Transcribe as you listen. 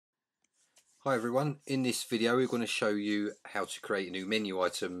Hi everyone, in this video we're going to show you how to create a new menu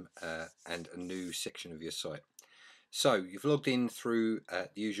item and a new section of your site. So you've logged in through the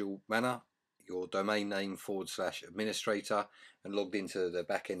usual manner, your domain name /administrator, and logged into the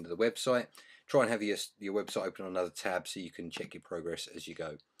back end of the website. Try and have your website open on another tab so you can check your progress as you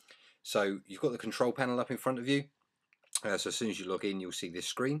go. So you've got the control panel up in front of you, so as soon as you log in you'll see this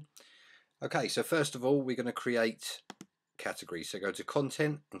screen. Okay, so first of all we're going to create categories. So go to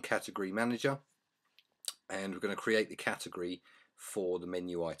Content and Category Manager, and we're going to create the category for the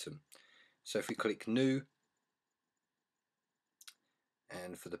menu item. So if we click New,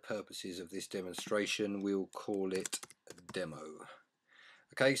 and for the purposes of this demonstration we'll call it Demo.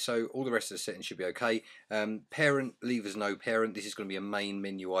 Okay, so all the rest of the settings should be okay. Parent, leave as no parent. This is going to be a main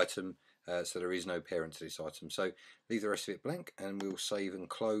menu item, so there is no parent to this item. So leave the rest of it blank and we'll save and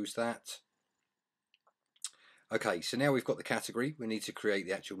close that. Okay, so now we've got the category, we need to create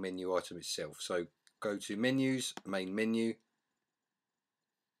the actual menu item itself. So go to Menus, Main Menu,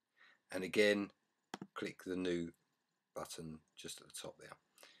 and again click the New button just at the top there.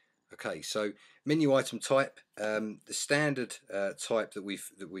 Okay, so menu item type, the standard type that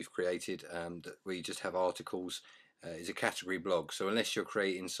we've created, that we just have articles, is a category blog. So unless you're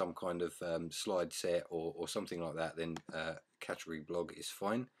creating some kind of slide set or something like that, then category blog is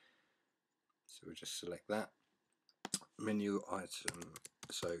fine. So we'll just select that. Menu item,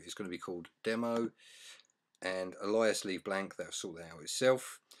 so it's going to be called Demo, and alias leave blank, that'll sort that out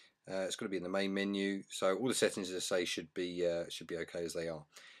itself. It's going to be in the main menu, so all the settings, as I say, should be okay as they are.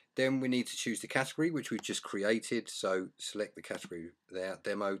 Then we need to choose the category which we've just created, so select the category there,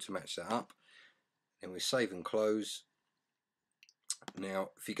 Demo, to match that up. Then we save and close. Now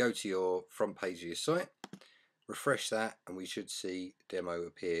if you go to your front page of your site, refresh that, and we should see Demo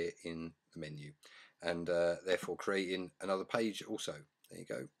appear in the menu, and therefore creating another page also. There you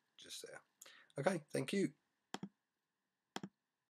go, just there. Okay, thank you.